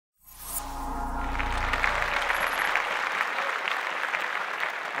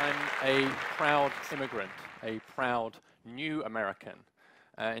a proud immigrant, a proud new American.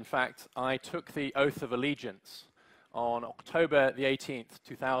 In fact, I took the oath of allegiance on October the 18th,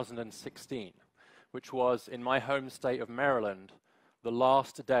 2016, which was, in my home state of Maryland, the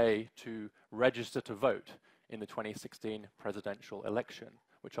last day to register to vote in the 2016 presidential election,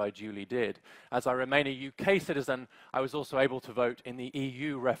 which I duly did. As I remain a UK citizen, I was also able to vote in the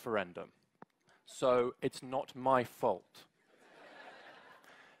EU referendum. So it's not my fault.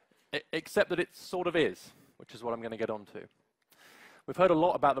 Except that it sort of is, which is what I'm going to get onto. We've heard a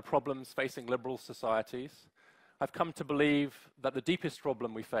lot about the problems facing liberal societies. I've come to believe that the deepest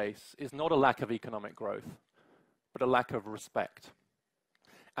problem we face is not a lack of economic growth, but a lack of respect.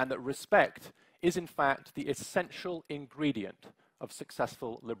 And that respect is, in fact, the essential ingredient of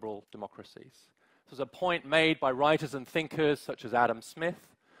successful liberal democracies. This was a point made by writers and thinkers such as Adam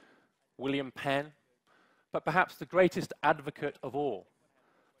Smith, William Penn, but perhaps the greatest advocate of all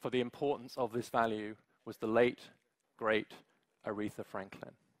for the importance of this value was the late, great Aretha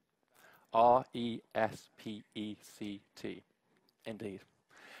Franklin. R-E-S-P-E-C-T, indeed.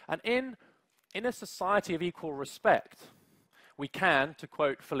 And in a society of equal respect, we can, to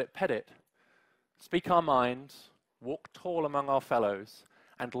quote Philip Pettit, speak our minds, walk tall among our fellows,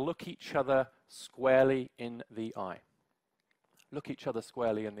 and look each other squarely in the eye. Look each other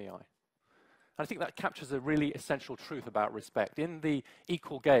squarely in the eye. And I think that captures a really essential truth about respect. In the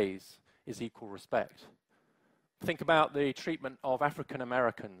equal gaze is equal respect. Think about the treatment of African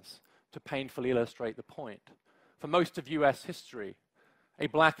Americans to painfully illustrate the point. For most of US history, a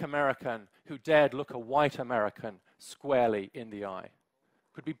black American who dared look a white American squarely in the eye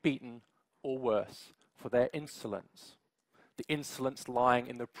could be beaten or worse for their insolence. The insolence lying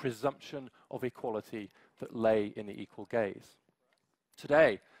in the presumption of equality that lay in the equal gaze.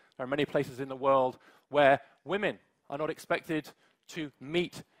 Today, there are many places in the world where women are not expected to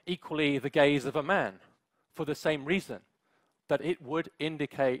meet equally the gaze of a man for the same reason, that it would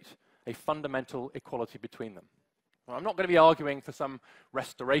indicate a fundamental equality between them. Well, I'm not going to be arguing for some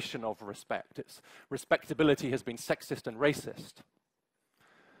restoration of respect. Its respectability has been sexist and racist.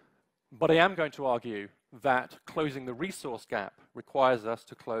 But I am going to argue that closing the resource gap requires us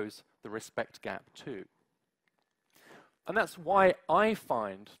to close the respect gap too. And that's why I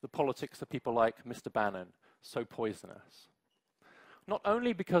find the politics of people like Mr. Bannon so poisonous. Not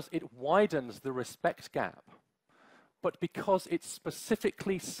only because it widens the respect gap, but because it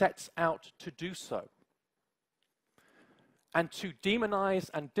specifically sets out to do so. And to demonize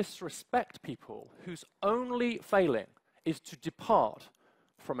and disrespect people whose only failing is to depart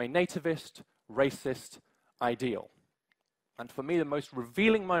from a nativist, racist ideal. And for me, the most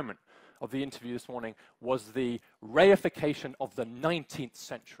revealing moment of the interview this morning was the reification of the 19th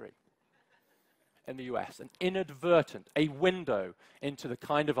century in the US, an inadvertent, a window into the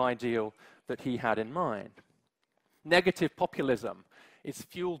kind of ideal that he had in mind. Negative populism is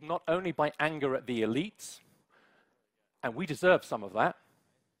fueled not only by anger at the elites, and we deserve some of that,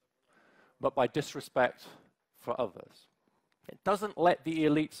 but by disrespect for others. It doesn't let the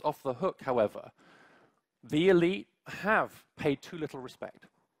elites off the hook, however. The elite have paid too little respect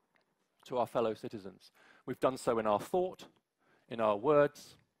to our fellow citizens. We've done so in our thought, in our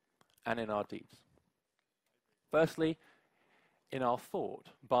words, and in our deeds. Firstly, in our thought,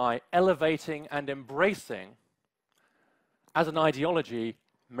 by elevating and embracing, as an ideology,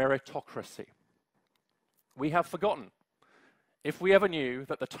 meritocracy. We have forgotten, if we ever knew,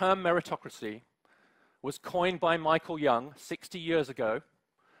 that the term meritocracy was coined by Michael Young 60 years ago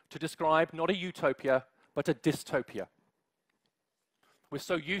to describe not a utopia, but a dystopia. We're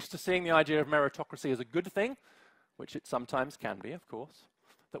so used to seeing the idea of meritocracy as a good thing, which it sometimes can be, of course,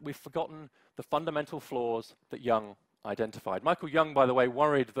 that we've forgotten the fundamental flaws that Young identified. Michael Young, by the way,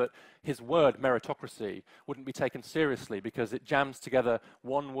 worried that his word meritocracy wouldn't be taken seriously because it jams together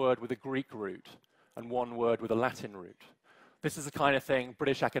one word with a Greek root and one word with a Latin root. This is the kind of thing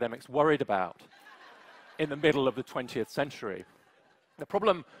British academics worried about in the middle of the 20th century. The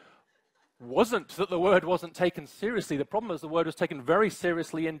problem wasn't that the word wasn't taken seriously. The problem is the word was taken very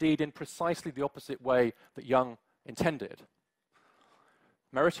seriously indeed in precisely the opposite way that Young intended.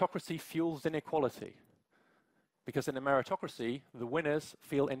 Meritocracy fuels inequality because in a meritocracy, the winners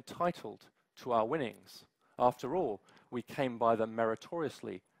feel entitled to our winnings. After all, we came by them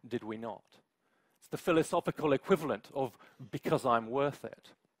meritoriously, did we not? It's the philosophical equivalent of because I'm worth it.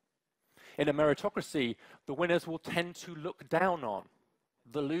 In a meritocracy, the winners will tend to look down on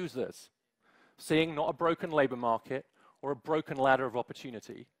the losers, seeing not a broken labor market or a broken ladder of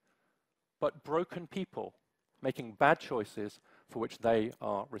opportunity, but broken people making bad choices for which they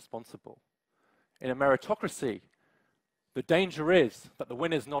are responsible. In a meritocracy, The danger is that the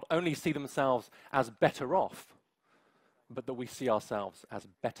winners not only see themselves as better off, but that we see ourselves as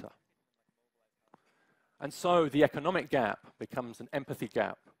better. And so the economic gap becomes an empathy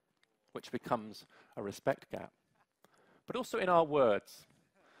gap, which becomes a respect gap. But also in our words.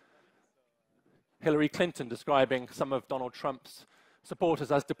 Hillary Clinton describing some of Donald Trump's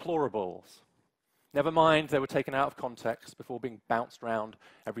supporters as deplorables. Never mind, they were taken out of context before being bounced around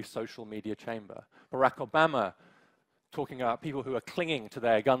every social media chamber. Barack Obama talking about people who are clinging to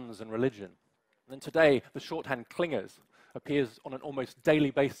their guns and religion. And today, the shorthand clingers appears on an almost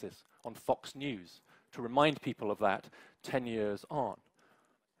daily basis on Fox News to remind people of that 10 years on.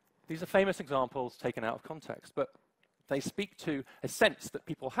 These are famous examples taken out of context, but they speak to a sense that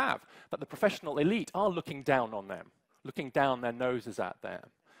people have, that the professional elite are looking down on them, looking down their noses at them.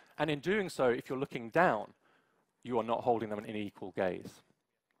 And in doing so, if you're looking down, you are not holding them in an equal gaze.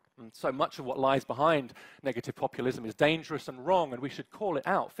 And so much of what lies behind negative populism is dangerous and wrong, and we should call it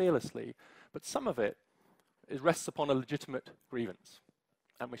out fearlessly. But some of it rests upon a legitimate grievance,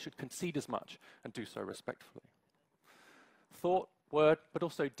 and we should concede as much and do so respectfully. Thought, word, but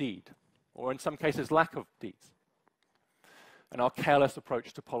also deed, or in some cases, lack of deeds, and our careless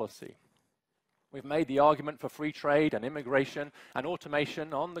approach to policy. We've made the argument for free trade and immigration and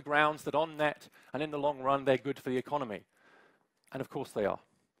automation on the grounds that on net and in the long run, they're good for the economy. And of course they are.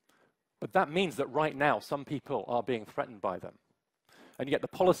 But that means that right now, some people are being threatened by them. And yet the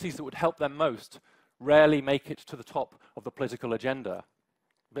policies that would help them most rarely make it to the top of the political agenda.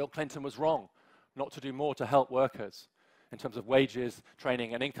 Bill Clinton was wrong not to do more to help workers in terms of wages,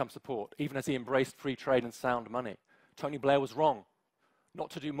 training, and income support, even as he embraced free trade and sound money. Tony Blair was wrong not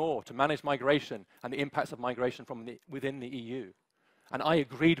to do more to manage migration and the impacts of migration from within the EU. And I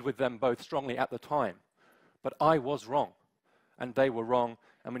agreed with them both strongly at the time. But I was wrong, and they were wrong,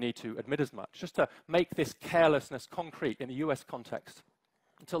 and we need to admit as much. Just to make this carelessness concrete in the US context,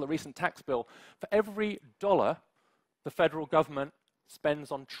 until the recent tax bill, for every dollar the federal government spends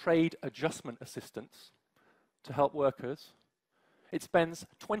on trade adjustment assistance to help workers, it spends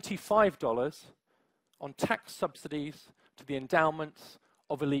 $25 on tax subsidies to the endowments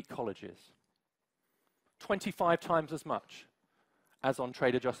of elite colleges. 25 times as much as on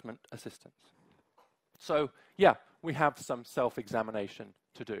trade adjustment assistance. So, yeah, we have some self-examination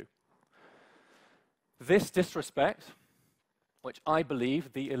to do. This disrespect, which I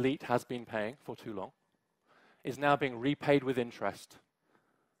believe the elite has been paying for too long, is now being repaid with interest.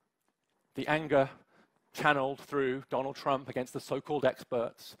 The anger channeled through Donald Trump against the so-called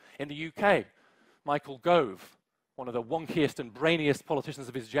experts. In the UK, Michael Gove, one of the wonkiest and brainiest politicians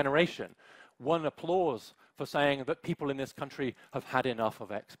of his generation, won applause for saying that people in this country have had enough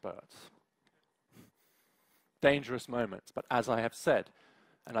of experts. Dangerous moments, but as I have said,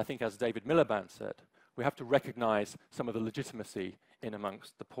 and I think as David Miliband said, we have to recognize some of the legitimacy in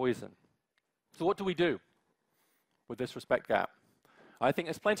amongst the poison. So what do we do with this respect gap? I think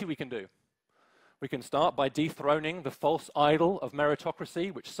there's plenty we can do. We can start by dethroning the false idol of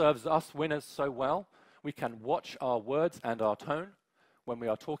meritocracy, which serves us winners so well. We can watch our words and our tone when we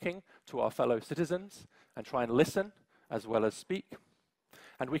are talking to our fellow citizens and try and listen as well as speak.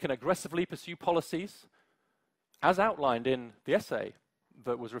 And we can aggressively pursue policies, as outlined in the essay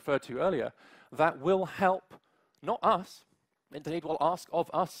that was referred to earlier, that will help, not us, indeed will ask of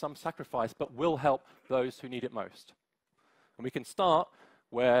us some sacrifice, but will help those who need it most. And we can start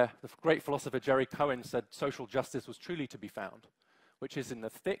where the great philosopher Jerry Cohen said social justice was truly to be found, which is in the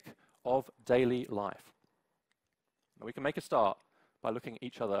thick of daily life. And we can make a start by looking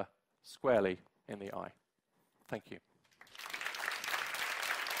each other squarely in the eye. Thank you.